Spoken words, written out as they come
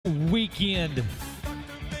weekend.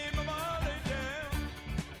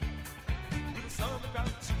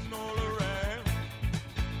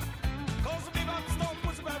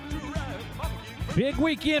 Big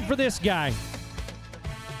weekend for this guy.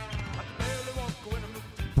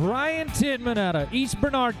 Bryan Titman out of East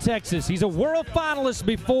Bernard, Texas. He's a world finalist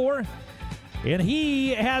before, and he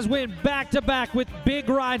has went back-to-back with big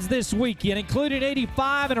rides this weekend, including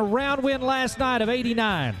 85 and a round win last night of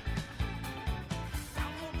 89.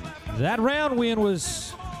 That round win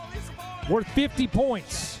was worth 50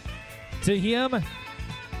 points to him.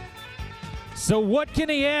 So what can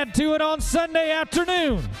he add to it on Sunday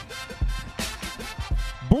afternoon?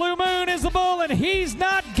 Blue Moon is the bull, and he's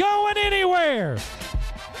not going anywhere.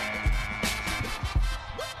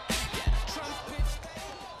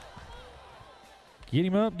 Get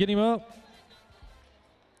him up, get him up.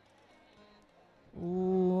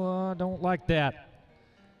 Ooh, I don't like that.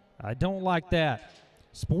 I don't like that.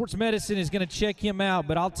 Sports Medicine is going to check him out,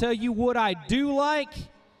 but I'll tell you what I do like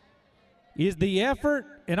is the effort,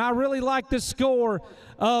 and I really like the score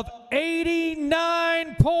of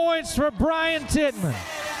 89 points for Bryan Titman.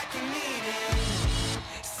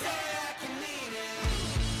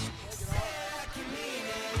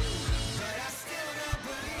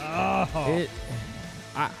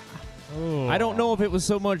 I don't know if it was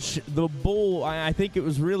so much the bull. I think it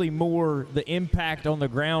was really more the impact on the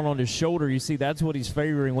ground on his shoulder. You see, that's what he's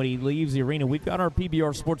favoring when he leaves the arena. We've got our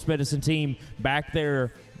PBR Sports Medicine team back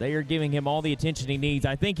there. They are giving him all the attention he needs.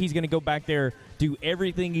 I think he's going to go back there, do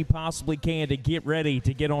everything he possibly can to get ready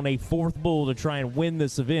to get on a fourth bull to try and win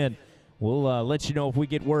this event. We'll let you know if we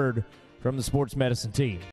get word from the Sports Medicine team.